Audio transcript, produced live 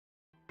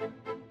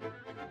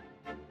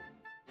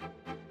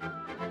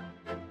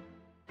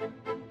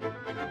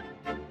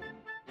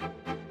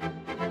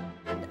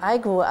I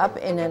grew up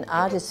in an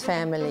artist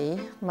family.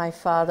 My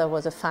father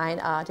was a fine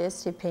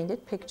artist. He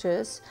painted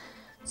pictures.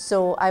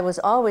 So I was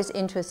always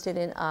interested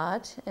in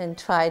art and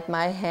tried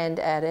my hand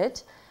at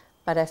it.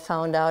 But I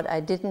found out I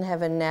didn't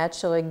have a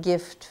natural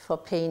gift for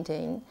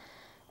painting.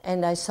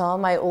 And I saw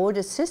my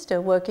oldest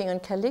sister working on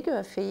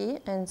calligraphy,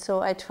 and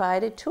so I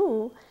tried it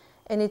too.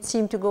 And it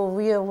seemed to go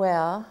real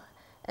well.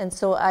 And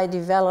so I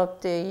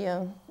developed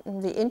the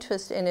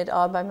interest in it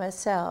all by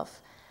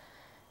myself.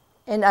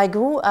 And I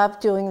grew up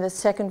during the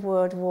Second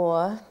World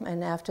War,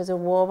 and after the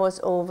war was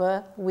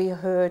over, we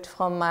heard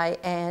from my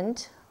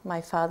aunt,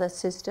 my father's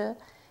sister,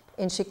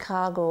 in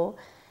Chicago,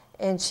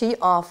 and she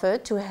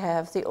offered to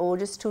have the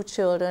oldest two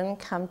children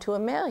come to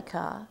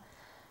America.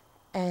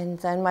 And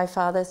then my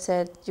father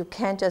said, you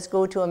can't just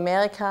go to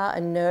America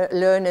and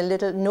learn a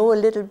little, know a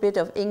little bit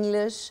of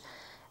English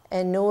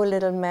and know a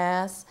little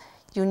math.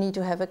 You need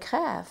to have a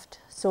craft.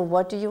 So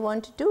what do you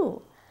want to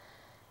do?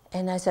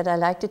 And I said, I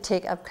like to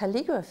take up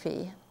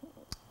calligraphy.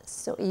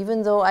 So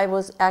even though I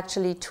was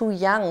actually too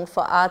young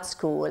for art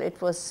school,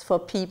 it was for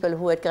people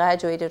who had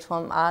graduated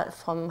from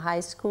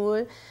high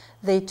school,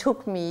 they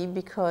took me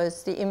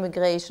because the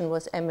immigration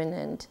was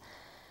imminent.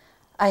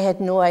 I had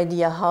no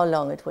idea how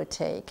long it would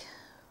take.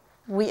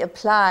 We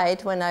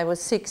applied when I was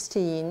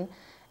 16,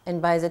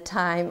 and by the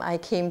time I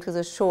came to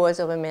the shores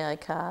of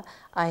America,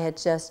 I had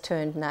just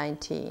turned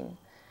 19.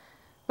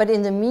 But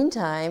in the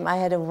meantime, I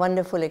had a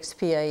wonderful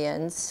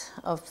experience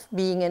of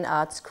being in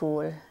art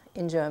school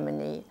in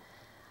Germany.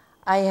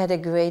 I had a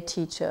great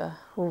teacher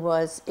who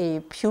was a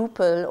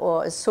pupil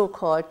or a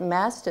so-called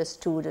master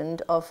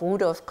student of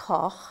Rudolf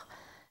Koch.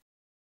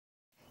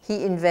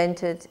 He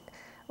invented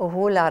a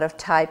whole lot of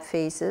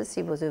typefaces.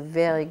 He was a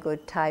very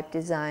good type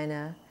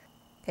designer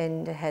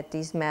and had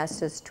these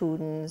master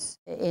students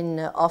in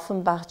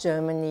Offenbach,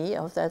 Germany,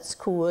 of that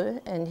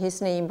school, and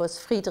his name was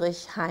Friedrich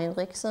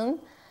Heinrichsen.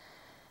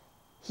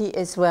 He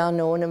is well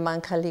known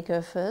among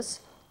calligraphers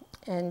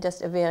and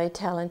just a very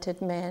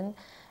talented man.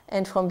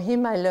 And from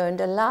him I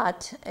learned a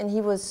lot, and he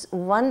was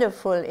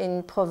wonderful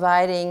in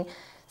providing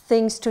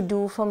things to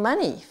do for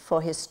money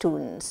for his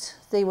students.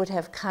 They would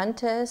have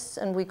contests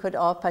and we could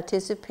all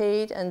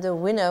participate, and the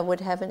winner would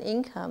have an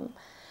income.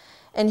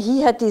 And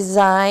he had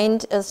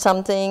designed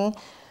something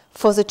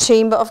for the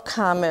Chamber of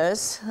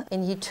Commerce,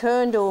 and he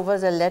turned over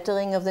the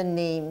lettering of the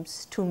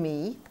names to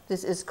me.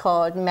 This is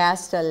called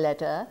master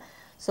letter.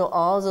 So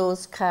all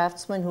those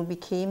craftsmen who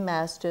became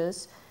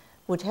masters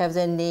would have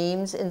their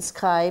names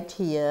inscribed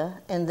here,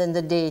 and then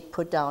the date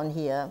put down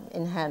here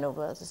in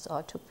Hanover. This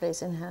all took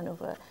place in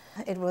Hanover.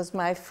 It was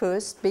my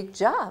first big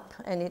job,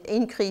 and it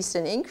increased,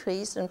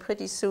 and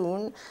pretty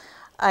soon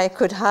I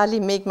could hardly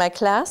make my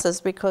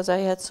classes because I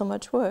had so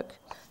much work.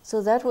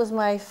 So that was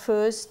my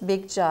first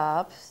big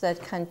job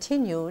that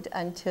continued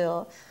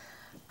until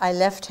I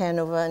left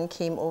Hanover and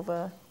came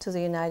over to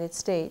the United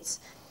States.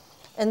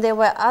 And there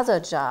were other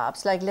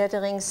jobs, like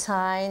lettering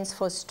signs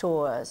for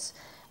stores.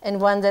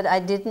 And one that I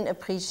didn't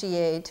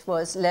appreciate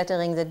was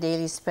lettering the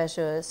daily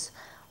specials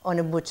on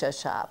a butcher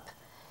shop.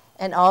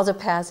 And all the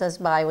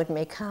passers-by would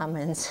make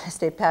comments as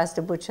they passed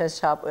the butcher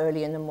shop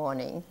early in the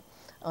morning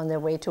on their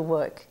way to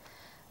work.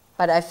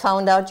 But I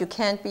found out you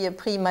can't be a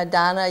prima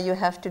donna. You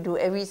have to do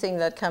everything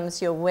that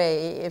comes your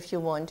way if you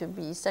want to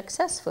be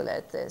successful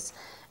at this.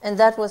 And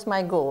that was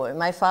my goal.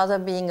 My father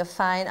being a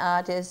fine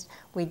artist,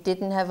 we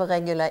didn't have a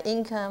regular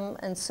income,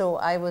 and so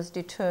I was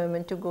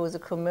determined to go the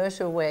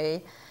commercial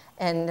way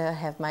and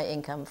have my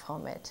income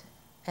from it.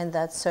 And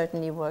that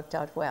certainly worked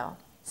out well.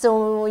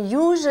 So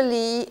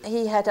usually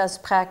he had us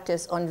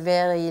practice on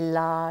very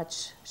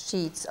large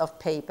sheets of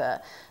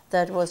paper.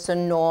 That was the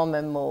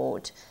normal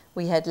mode.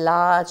 We had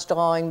large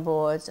drawing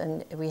boards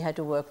and we had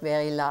to work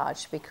very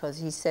large because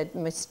he said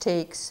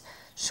mistakes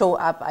show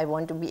up. I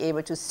want to be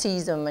able to see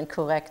them and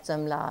correct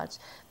them large.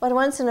 But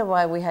once in a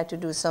while we had to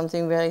do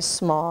something very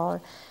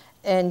small,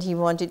 and he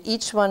wanted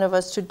each one of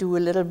us to do a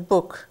little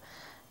book.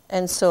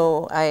 And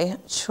so I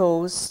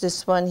chose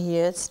this one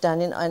here. It's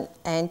done in an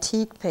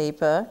antique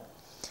paper,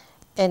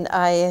 and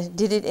I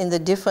did it in the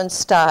different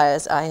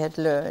styles I had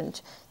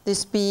learned.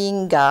 This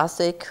being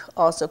Gothic,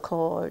 also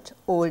called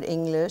Old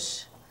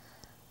English,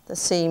 the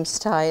same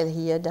style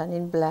here, done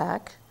in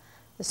black.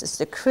 This is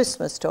the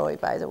Christmas story,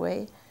 by the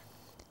way.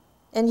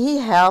 And he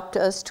helped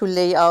us to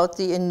lay out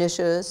the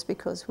initials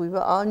because we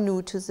were all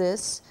new to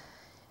this.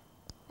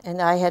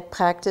 And I had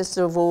practiced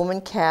the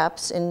Roman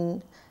caps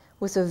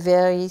with a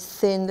very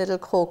thin little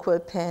crocodile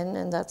pen,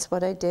 and that's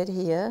what I did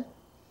here.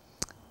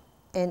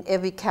 And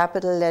every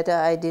capital letter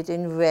I did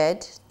in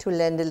red to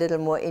lend a little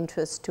more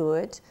interest to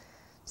it,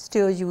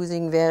 still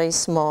using very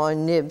small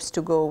nibs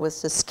to go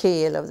with the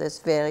scale of this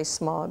very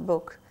small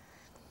book.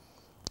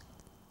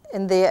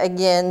 And there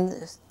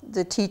again,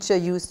 the teacher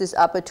used this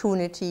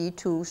opportunity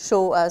to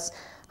show us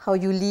how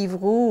you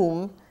leave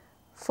room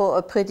for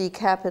a pretty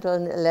capital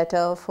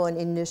letter for an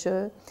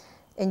initial,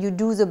 and you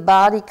do the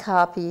body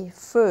copy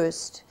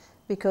first,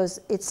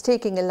 because it's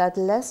taking a lot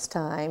less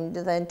time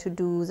than to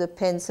do the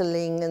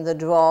penciling and the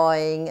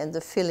drawing and the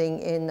filling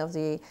in of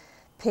the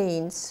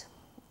paints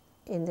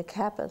in the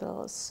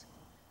capitals.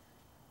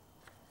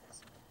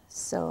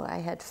 So I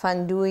had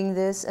fun doing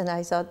this, and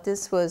I thought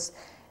this was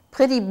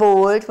pretty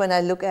bold when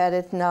I look at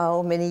it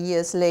now, many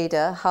years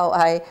later, how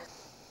I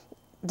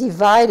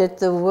divided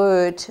the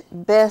word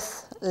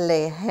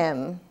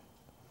Bethlehem.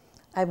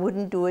 I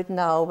wouldn't do it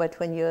now, but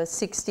when you're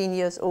 16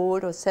 years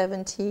old or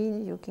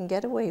 17, you can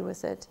get away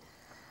with it.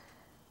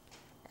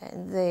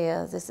 And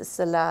there, this is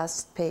the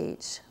last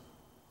page.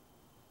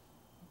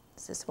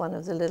 This is one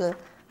of the little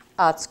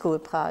art school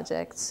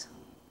projects.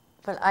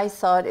 Well, I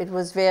thought it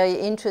was very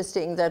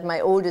interesting that my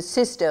older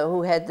sister,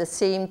 who had the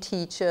same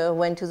teacher,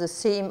 went to the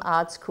same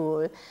art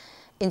school.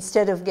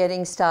 Instead of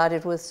getting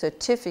started with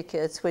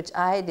certificates, which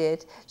I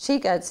did, she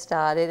got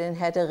started and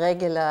had a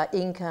regular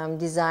income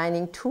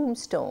designing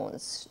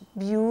tombstones,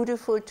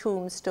 beautiful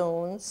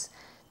tombstones.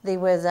 They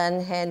were then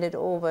handed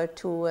over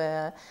to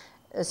a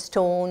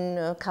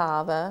stone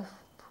carver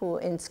who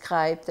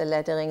inscribed the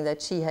lettering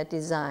that she had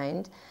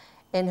designed.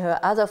 And her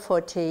other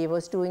forte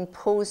was doing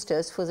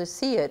posters for the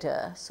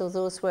theater. So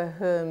those were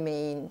her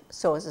main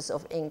sources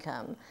of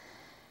income.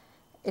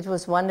 It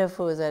was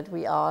wonderful that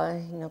we all,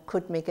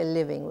 could make a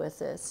living with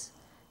this.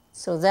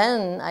 So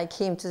then I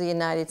came to the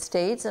United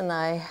States, and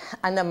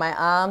under my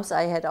arms,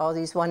 I had all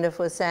these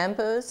wonderful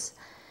samples,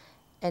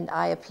 and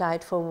I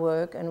applied for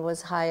work and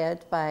was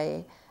hired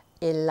by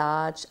a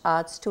large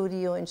art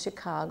studio in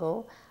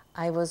Chicago.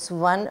 I was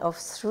one of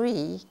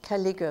 3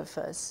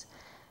 calligraphers.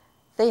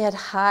 They had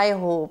high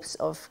hopes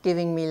of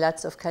giving me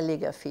lots of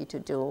calligraphy to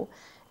do.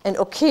 And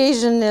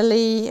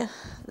occasionally,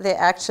 there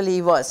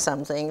actually was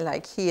something,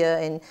 like here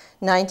in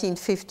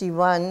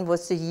 1951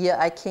 was the year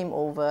I came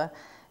over,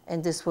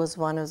 and this was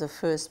one of the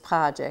first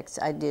projects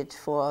I did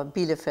for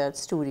Bielefeld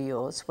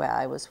Studios, where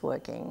I was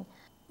working.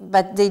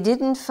 But they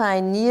didn't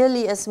find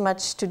nearly as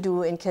much to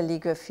do in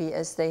calligraphy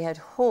as they had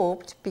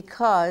hoped,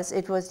 because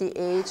it was the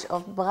age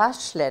of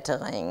brush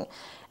lettering.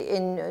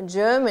 In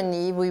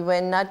Germany, we were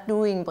not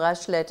doing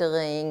brush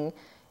lettering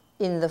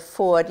in the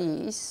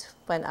 40s,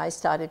 when I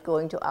started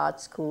going to art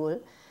school.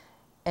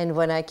 And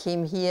when I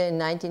came here in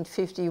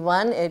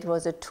 1951, it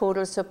was a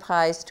total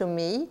surprise to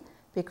me,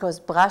 because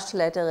brush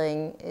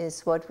lettering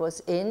is what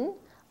was in.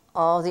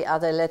 All the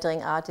other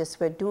lettering artists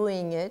were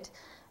doing it,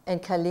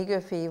 and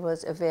calligraphy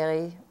was a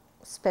very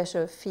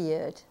special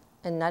field,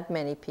 and not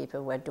many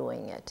people were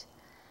doing it.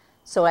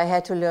 So I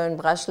had to learn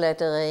brush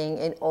lettering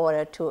in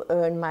order to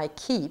earn my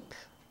keep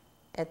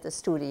at the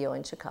studio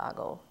in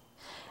Chicago.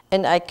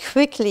 And I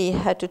quickly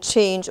had to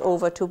change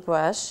over to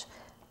brush,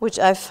 which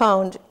I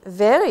found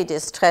very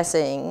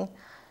distressing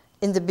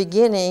in the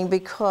beginning,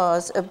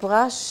 because a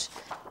brush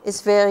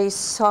is very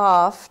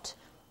soft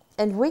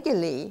and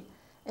wiggly.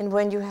 And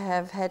when you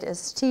have had a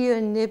steel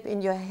nib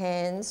in your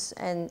hands,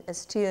 and a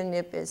steel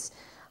nib is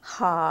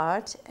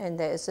hard, and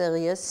there is a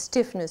real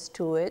stiffness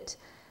to it,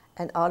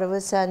 and all of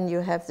a sudden you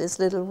have this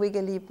little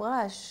wiggly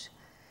brush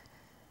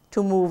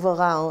to move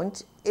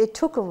around, it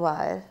took a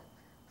while.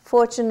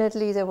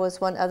 Fortunately, there was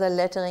one other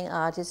lettering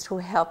artist who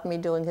helped me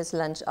during his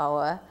lunch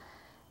hour.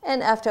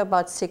 And after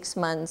about 6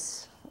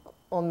 months,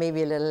 or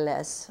maybe a little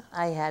less,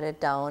 I had it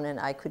down and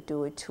I could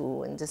do it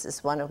too. And this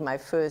is one of my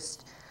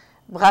first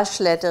brush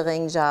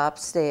lettering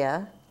jobs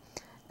there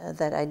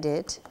that I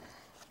did.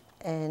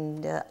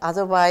 And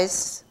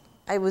otherwise,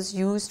 I was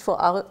used for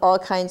all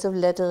kinds of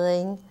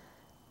lettering.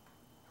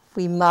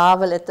 We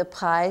marvel at the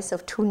price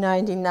of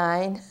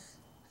 $2.99.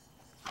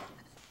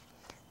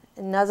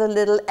 Another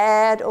little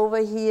ad over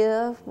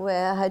here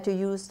where I had to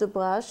use the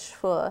brush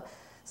for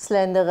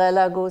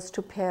Slenderella Goes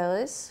to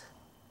Paris.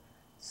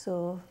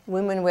 So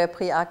women were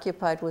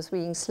preoccupied with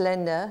being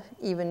slender,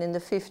 even in the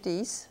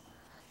 50s.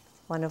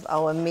 One of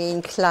our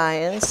main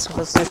clients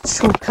was the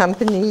shoe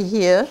company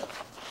here.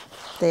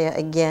 There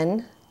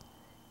again,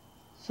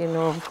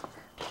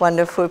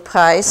 wonderful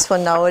price for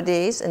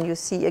nowadays. And you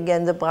see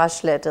again the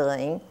brush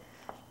lettering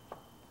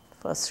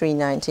for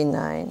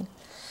 $3.99.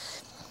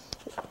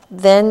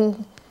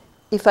 Then,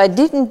 if I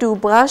didn't do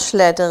brush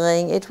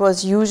lettering, it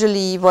was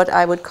usually what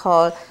I would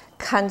call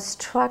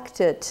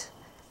constructed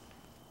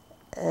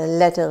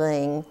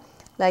lettering.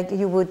 Like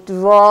you would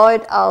draw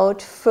it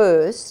out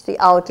first, the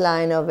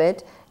outline of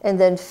it, and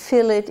then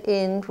fill it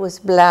in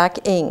with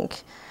black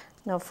ink.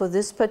 Now for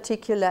this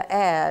particular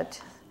ad,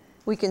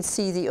 we can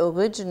see the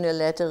original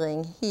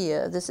lettering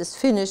here. This is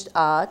finished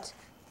art,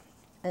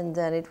 and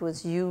then it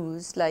was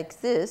used like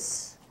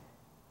this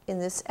in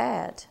this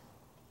ad.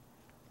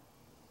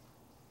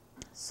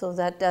 So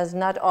that does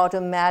not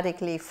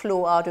automatically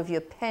flow out of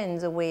your pen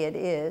the way it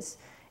is.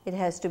 It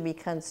has to be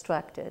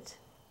constructed.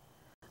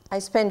 I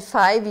spent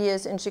 5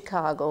 years in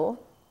Chicago,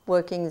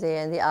 working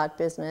there in the art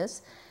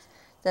business.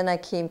 Then I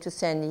came to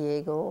San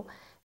Diego,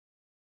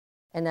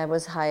 and I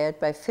was hired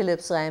by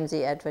Phillips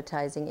Ramsey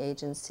Advertising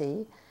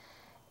Agency.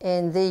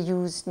 And they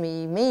used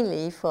me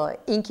mainly for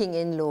inking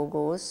in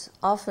logos.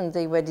 Often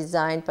they were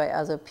designed by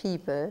other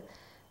people,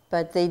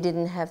 but they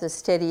didn't have the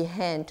steady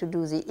hand to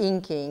do the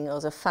inking or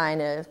the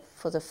final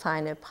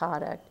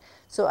product.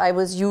 So I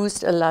was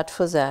used a lot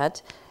for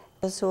that.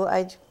 So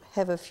I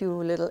have a few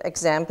little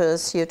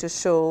examples here to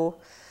show.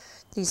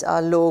 These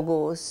are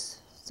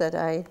logos that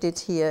I did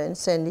here in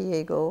San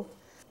Diego.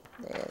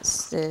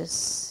 There's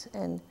this,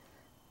 and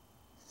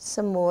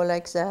some more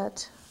like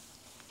that.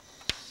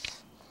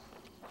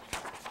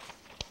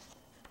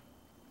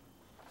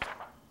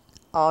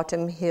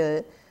 Autumn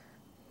Hill,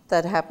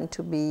 that happened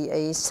to be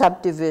a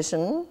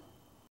subdivision.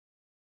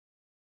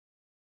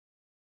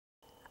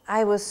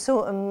 I was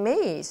so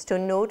amazed to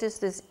notice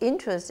this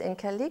interest in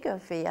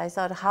calligraphy. I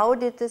thought, how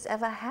did this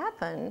ever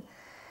happen?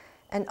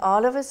 And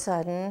all of a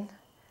sudden,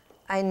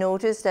 I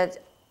noticed that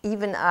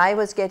even I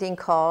was getting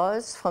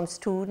calls from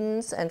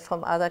students and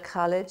from other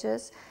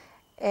colleges.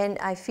 And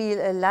I feel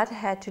a lot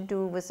had to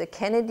do with the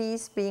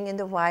Kennedys being in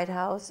the White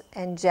House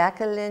and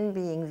Jacqueline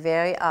being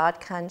very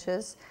art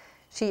conscious.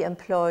 She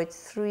employed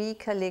 3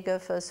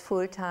 calligraphers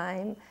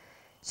full-time.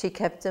 She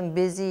kept them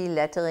busy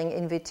lettering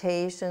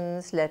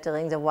invitations,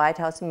 lettering the White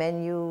House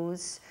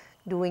menus,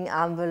 doing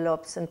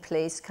envelopes and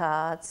place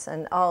cards,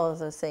 and all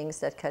the things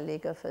that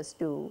calligraphers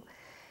do.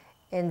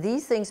 And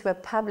these things were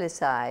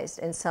publicized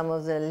in some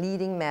of the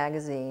leading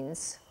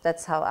magazines.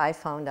 That's how I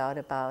found out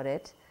about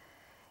it.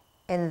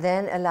 And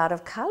then a lot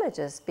of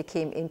colleges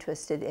became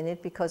interested in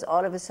it because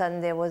all of a sudden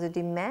there was a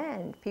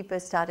demand. People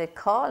started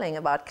calling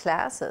about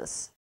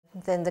classes.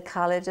 Then the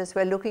colleges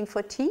were looking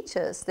for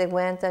teachers. There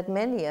weren't that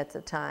many at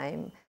the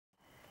time.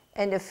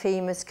 And a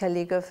famous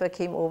calligrapher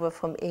came over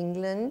from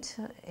England.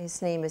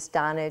 His name is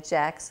Daniel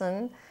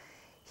Jackson.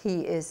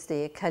 He is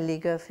the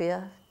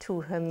calligrapher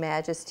to Her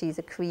Majesty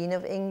the Queen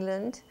of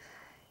England.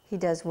 He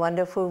does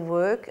wonderful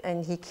work,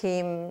 and he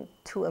came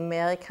to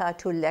America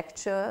to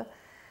lecture.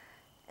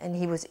 And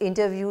he was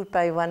interviewed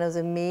by one of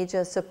the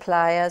major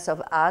suppliers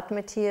of art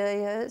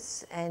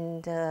materials.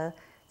 And the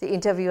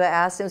interviewer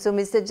asked him, so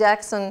Mr.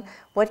 Jackson,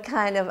 what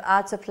kind of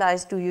art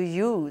supplies do you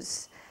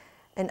use?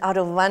 And out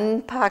of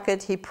one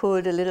pocket he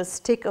pulled a little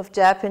stick of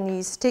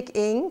Japanese stick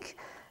ink,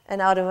 and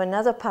out of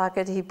another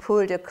pocket he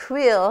pulled a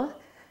quill,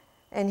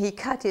 and he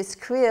cut his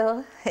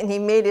quill, and he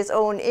made his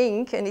own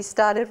ink, and he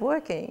started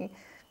working.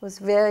 It was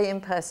very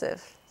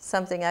impressive.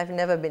 Something I've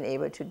never been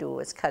able to do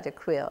was cut a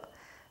quill.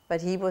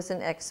 But he was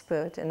an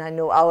expert, and I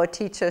know our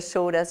teacher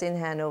showed us in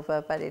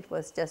Hanover, but it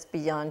was just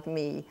beyond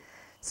me.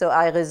 So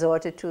I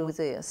resorted to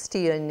the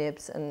steel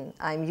nibs, and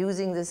I'm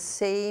using the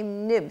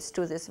same nibs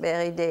to this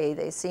very day.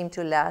 They seem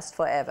to last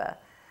forever.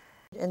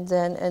 And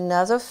then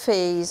another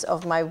phase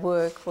of my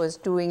work was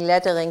doing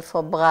lettering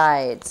for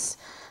brides.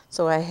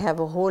 So I have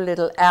a whole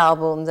little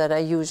album that I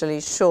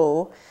usually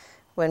show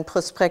when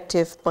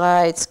prospective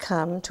brides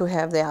come to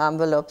have their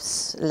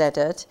envelopes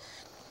lettered.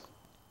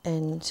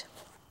 And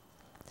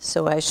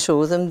so I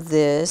show them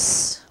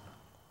this.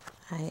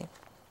 I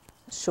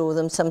show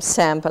them some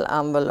sample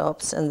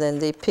envelopes, and then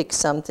they pick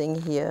something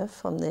here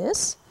from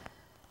this.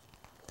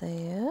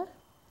 There.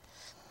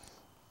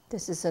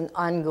 This is an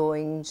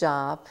ongoing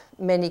job.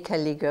 Many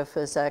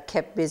calligraphers are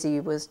kept busy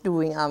with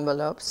doing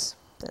envelopes.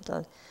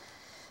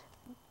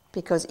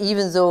 Because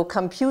even though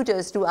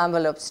computers do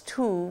envelopes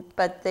too,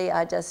 but they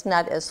are just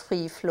not as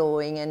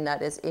free-flowing and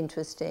not as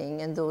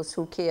interesting. And those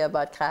who care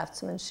about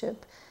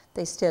craftsmanship,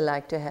 they still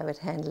like to have it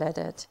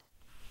hand-lettered.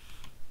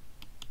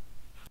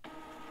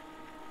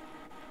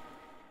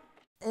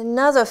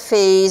 Another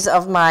phase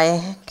of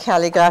my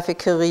calligraphic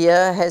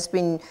career has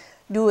been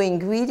doing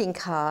greeting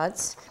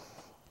cards.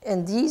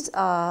 And these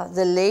are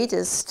the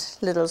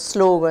latest little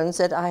slogans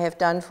that I have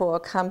done for a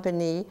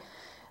company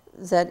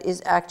that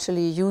is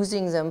actually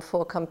using them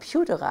for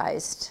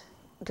computerized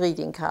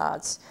greeting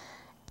cards.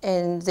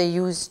 And they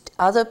used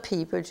other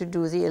people to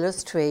do the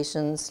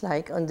illustrations.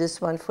 Like on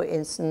this one, for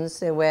instance,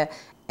 there were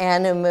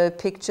animal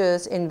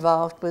pictures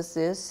involved with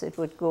this. It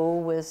would go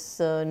with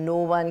no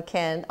one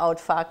can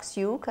outfox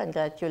you,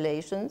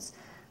 congratulations.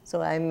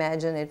 So I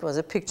imagine it was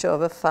a picture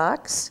of a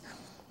fox.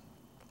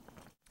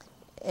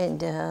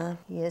 And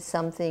here's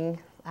something,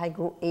 I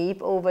go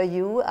ape over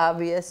you.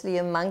 Obviously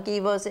a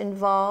monkey was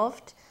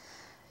involved.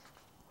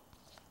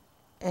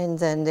 And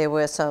then there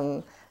were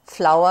some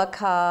flower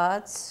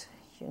cards,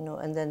 you know,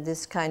 and then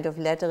this kind of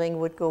lettering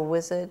would go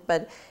with it.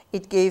 But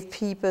it gave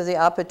people the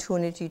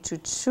opportunity to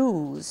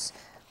choose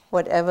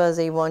whatever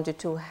they wanted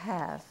to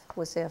have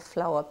with their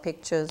flower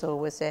pictures or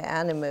with their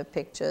animal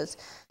pictures.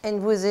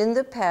 And within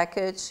the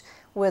package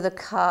were the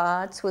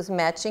cards with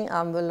matching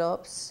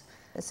envelopes,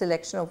 a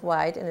selection of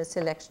white and a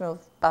selection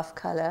of buff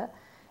color,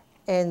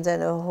 and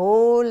then a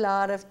whole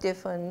lot of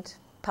different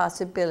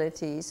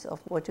possibilities of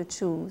what to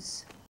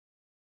choose.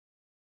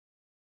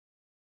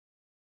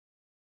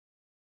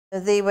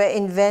 They were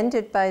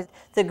invented by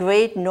the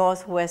Great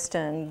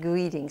Northwestern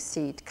Greeting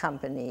Seed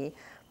Company,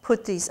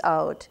 put these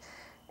out.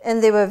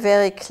 And they were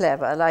very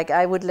clever. Like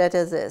I would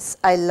letter this,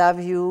 I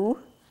love you.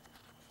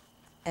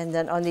 And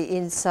then on the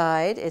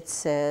inside it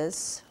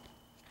says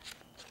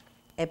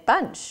a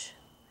bunch.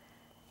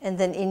 And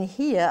then in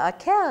here are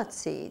carrot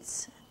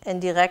seeds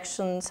and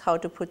directions how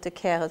to put the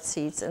carrot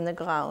seeds in the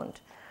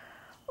ground.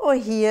 Or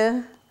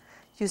here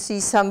you see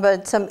some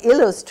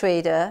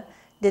illustrator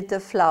did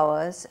the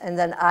flowers, and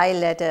then I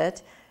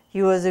lettered,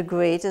 you are the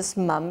greatest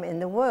mom in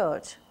the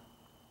world.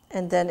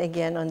 And then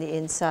again on the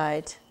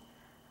inside,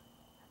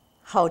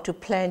 how to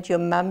plant your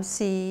mum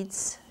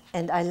seeds,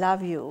 and I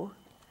love you.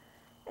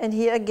 And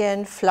here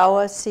again,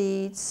 flower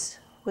seeds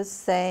with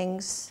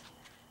thanks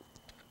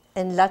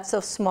and lots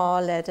of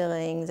small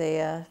lettering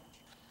there.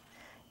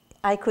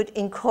 I could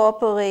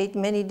incorporate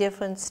many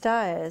different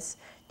styles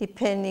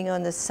depending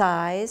on the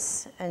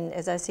size. And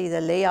as I see,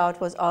 the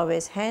layout was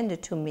always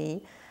handed to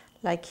me,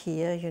 like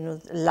here, you know,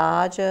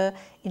 larger.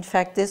 In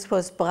fact, this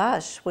was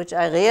brush, which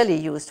I rarely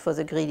used for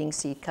the greeting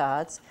seed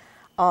cards.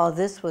 All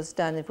this was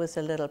done with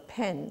a little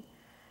pen.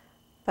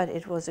 But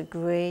it was a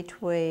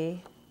great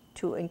way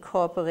to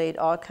incorporate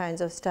all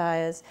kinds of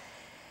styles.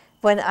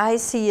 When I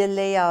see a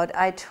layout,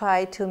 I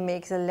try to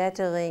make the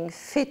lettering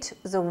fit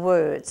the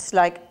words,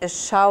 like a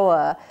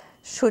shower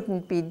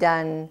shouldn't be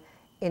done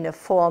in a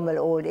formal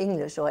Old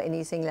English or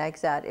anything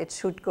like that. It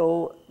should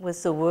go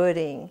with the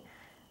wording,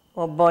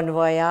 or bon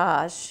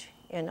voyage,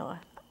 you know.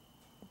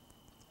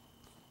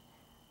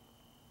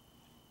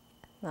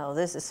 Now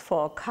this is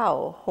for a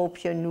cow.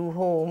 Hope your new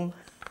home.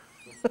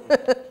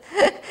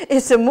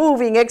 It's a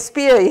moving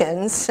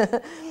experience.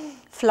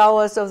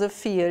 Flowers of the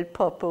field,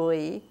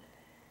 potpourri.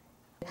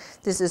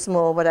 This is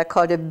more what I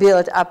call a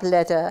build-up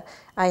letter.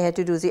 I had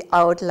to do the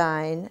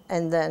outline,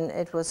 and then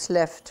it was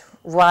left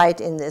white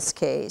in this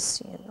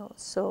case, you know.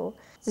 So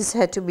this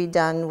had to be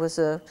done with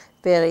a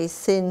very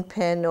thin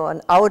pen or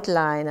an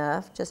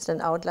outliner, just an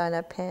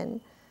outliner pen.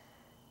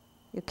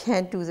 You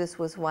can't do this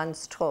with one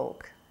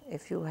stroke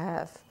if you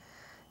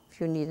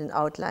need an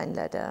outline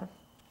letter.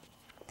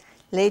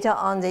 Later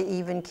on, they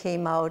even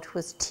came out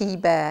with tea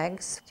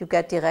bags. You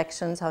get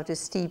directions how to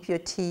steep your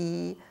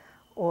tea,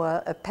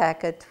 or a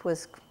packet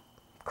with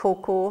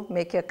cocoa,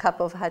 make your cup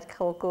of hot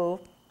cocoa,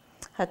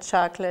 hot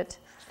chocolate.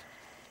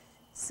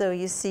 So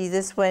you see,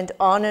 this went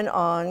on and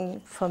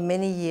on for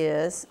many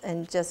years,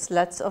 and just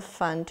lots of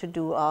fun to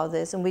do all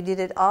this. And we did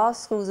it all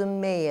through the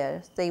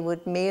mail. They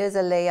would mail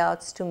the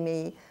layouts to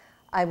me.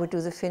 I would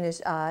do the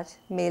finished art,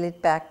 mail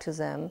it back to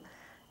them,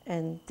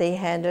 and they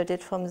handled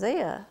it from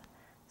there.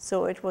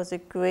 So it was a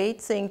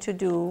great thing to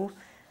do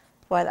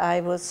while I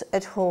was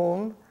at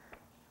home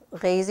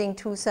raising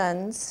two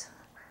sons,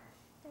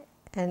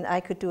 and I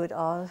could do it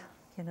all,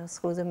 you know,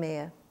 through the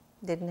mail.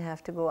 Didn't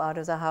have to go out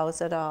of the house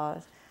at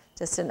all.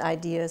 Just an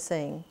ideal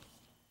thing.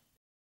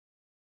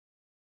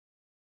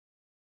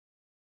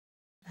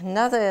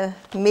 Another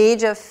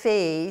major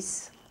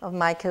phase of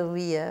my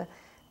career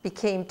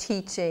became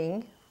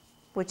teaching,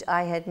 which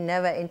I had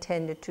never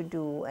intended to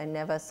do and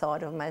never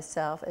thought of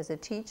myself as a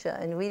teacher,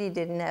 and really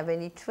didn't have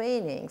any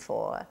training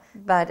for.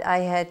 But I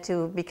had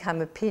to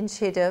become a pinch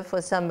hitter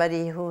for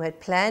somebody who had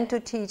planned to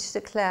teach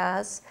the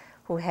class,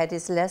 who had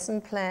his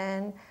lesson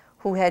plan,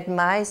 who had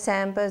my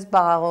samples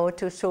borrowed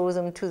to show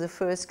them to the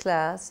first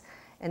class,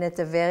 and at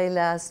the very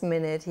last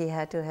minute he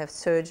had to have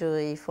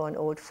surgery for an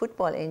old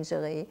football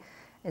injury,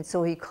 and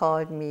so he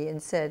called me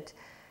and said,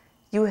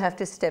 "You have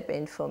to step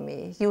in for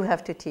me, you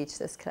have to teach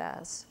this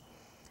class."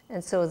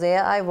 And so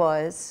there I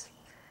was,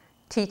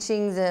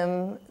 teaching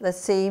them the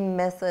same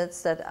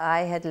methods that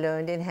I had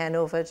learned in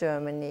Hanover,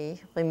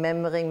 Germany,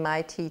 remembering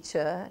my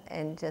teacher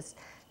and just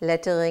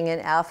lettering an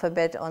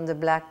alphabet on the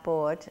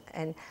blackboard.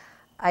 And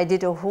I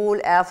did a whole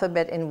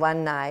alphabet in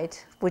one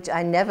night, which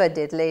I never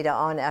did later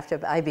on after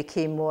I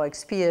became more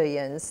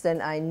experienced.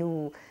 Then I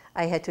knew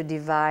I had to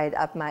divide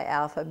up my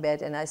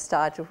alphabet, and I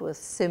started with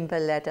simple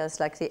letters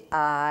like the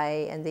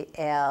I and the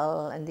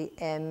L and the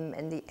M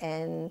and the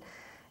N.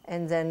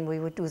 And then we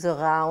would do the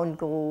round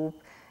group.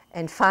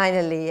 And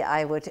finally,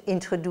 I would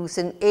introduce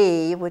an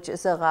A, which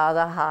is a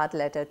rather hard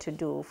letter to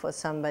do for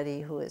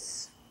somebody who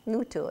is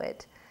new to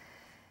it.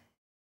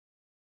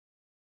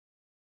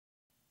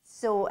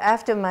 So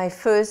after my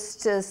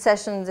first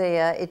session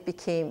there, it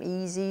became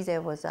easy.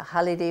 There was a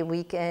holiday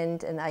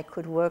weekend, and I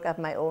could work up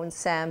my own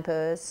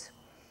samples.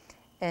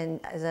 And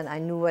then I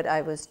knew what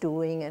I was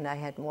doing, and I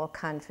had more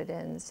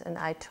confidence. And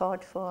I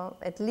taught for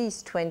at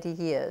least 20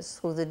 years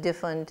through the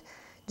different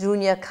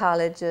junior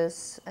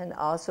colleges and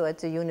also at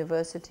the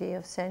University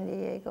of San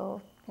Diego.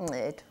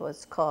 It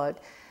was called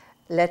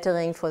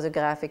Lettering for the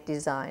Graphic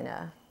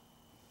Designer.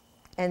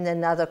 And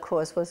another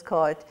course was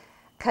called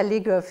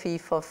Calligraphy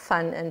for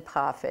Fun and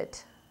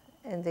Profit.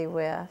 And they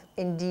were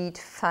indeed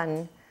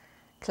fun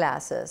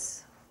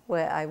classes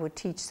where I would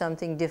teach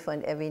something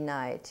different every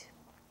night,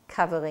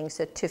 covering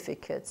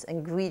certificates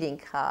and greeting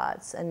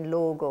cards and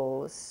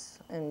logos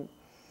and,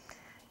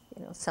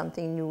 you know,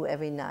 something new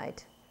every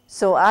night.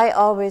 So I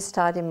always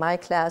started my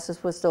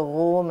classes with the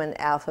Roman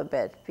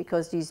alphabet,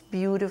 because these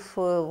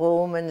beautiful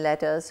Roman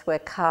letters were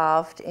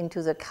carved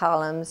into the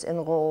columns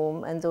in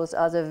Rome, and those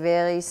are the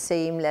very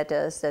same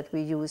letters that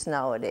we use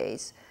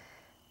nowadays.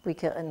 We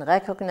can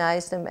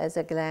recognize them at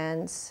a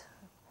glance,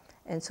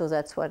 and so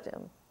that's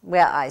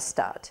where I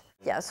start.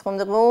 Yes, from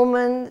the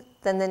Roman,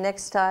 then the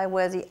next style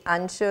were the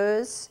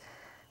anchors.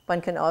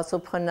 One can also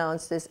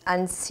pronounce this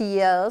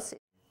anciers.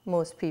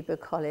 Most people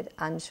call it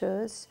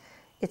anchors.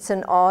 It's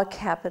an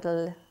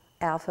all-capital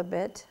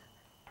alphabet,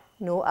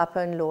 no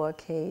upper and lower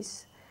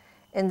case.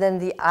 And then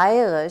the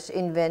Irish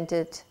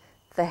invented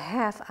the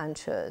half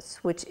anchors,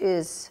 which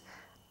is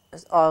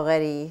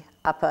already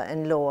upper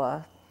and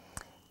lower.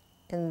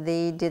 And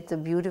they did the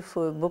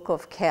beautiful Book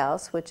of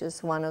Kells, which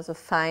is one of the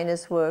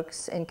finest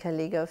works in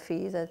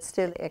calligraphy that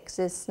still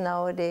exists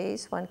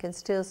nowadays. One can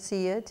still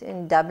see it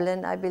in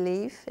Dublin, I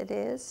believe it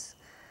is.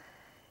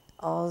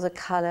 All the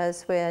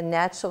colors were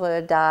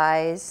natural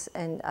dyes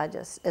and are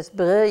just as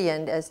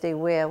brilliant as they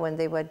were when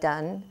they were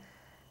done.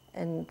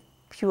 And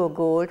pure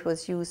gold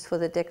was used for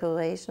the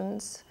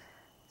decorations.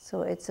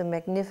 So it's a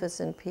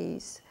magnificent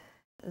piece.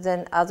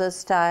 Then other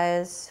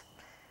styles,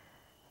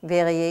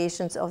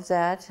 variations of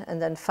that,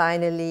 and then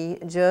finally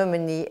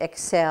Germany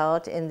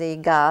excelled in the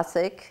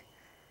Gothic,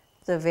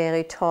 the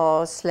very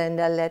tall,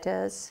 slender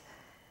letters,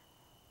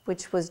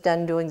 which was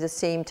done during the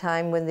same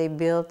time when they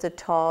built the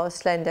tall,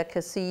 slender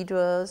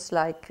cathedrals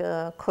like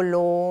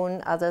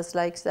Cologne, others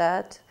like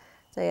that.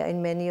 They are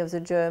in many of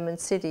the German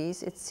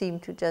cities. It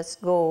seemed to just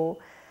go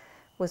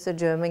with the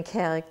German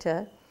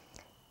character,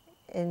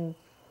 and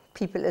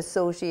people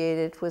associate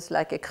it with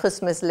like a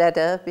Christmas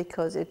letter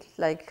because it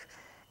like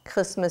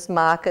Christmas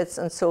markets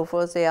and so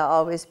forth, they are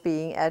always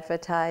being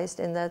advertised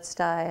in that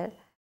style.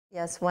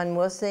 Yes, one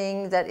more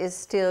thing that is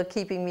still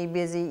keeping me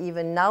busy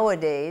even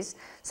nowadays,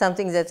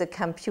 something that the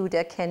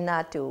computer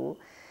cannot do.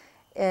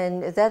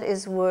 And that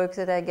is work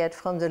that I get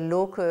from the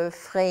local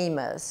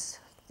framers,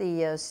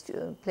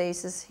 the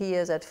places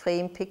here that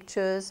frame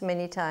pictures.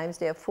 Many times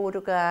they are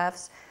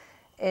photographs,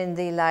 and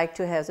they like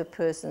to have the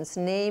person's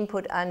name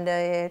put under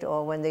it,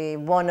 or when they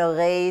won a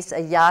race,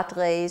 a yacht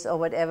race, or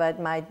whatever it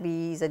might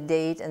be, the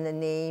date and the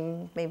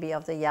name maybe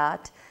of the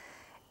yacht.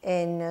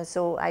 And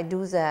so I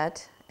do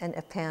that, and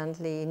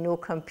apparently no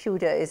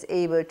computer is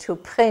able to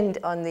print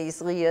on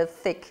these real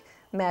thick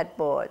mat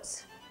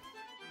boards.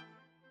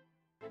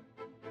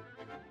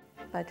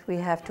 But we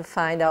have to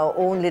find our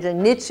own little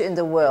niche in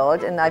the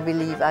world, and I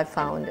believe I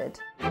found it.